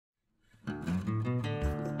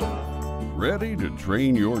Ready to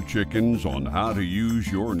train your chickens on how to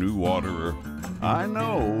use your new waterer? I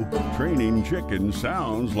know, training chickens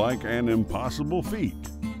sounds like an impossible feat,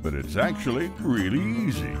 but it's actually really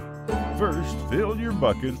easy. First, fill your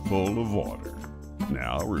bucket full of water.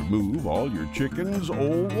 Now remove all your chickens'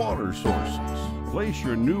 old water sources. Place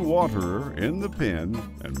your new waterer in the pen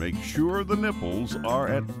and make sure the nipples are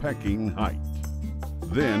at pecking height.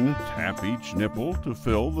 Then tap each nipple to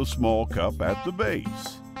fill the small cup at the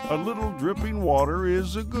base. A little dripping water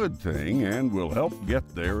is a good thing and will help get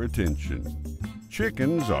their attention.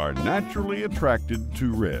 Chickens are naturally attracted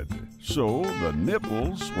to red, so the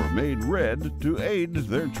nipples were made red to aid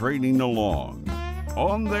their training along.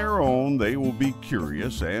 On their own, they will be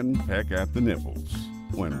curious and peck at the nipples.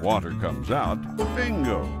 When water comes out,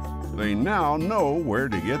 bingo! They now know where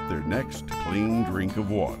to get their next clean drink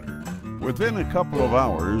of water. Within a couple of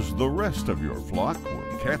hours, the rest of your flock will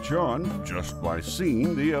catch on just by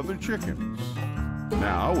seeing the other chickens.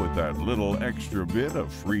 Now, with that little extra bit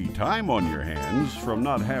of free time on your hands from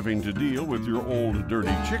not having to deal with your old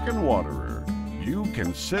dirty chicken waterer, you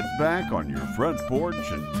can sit back on your front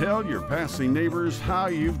porch and tell your passing neighbors how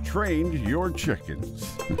you've trained your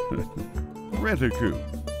chickens.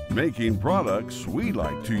 RentACoop, making products we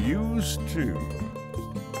like to use too.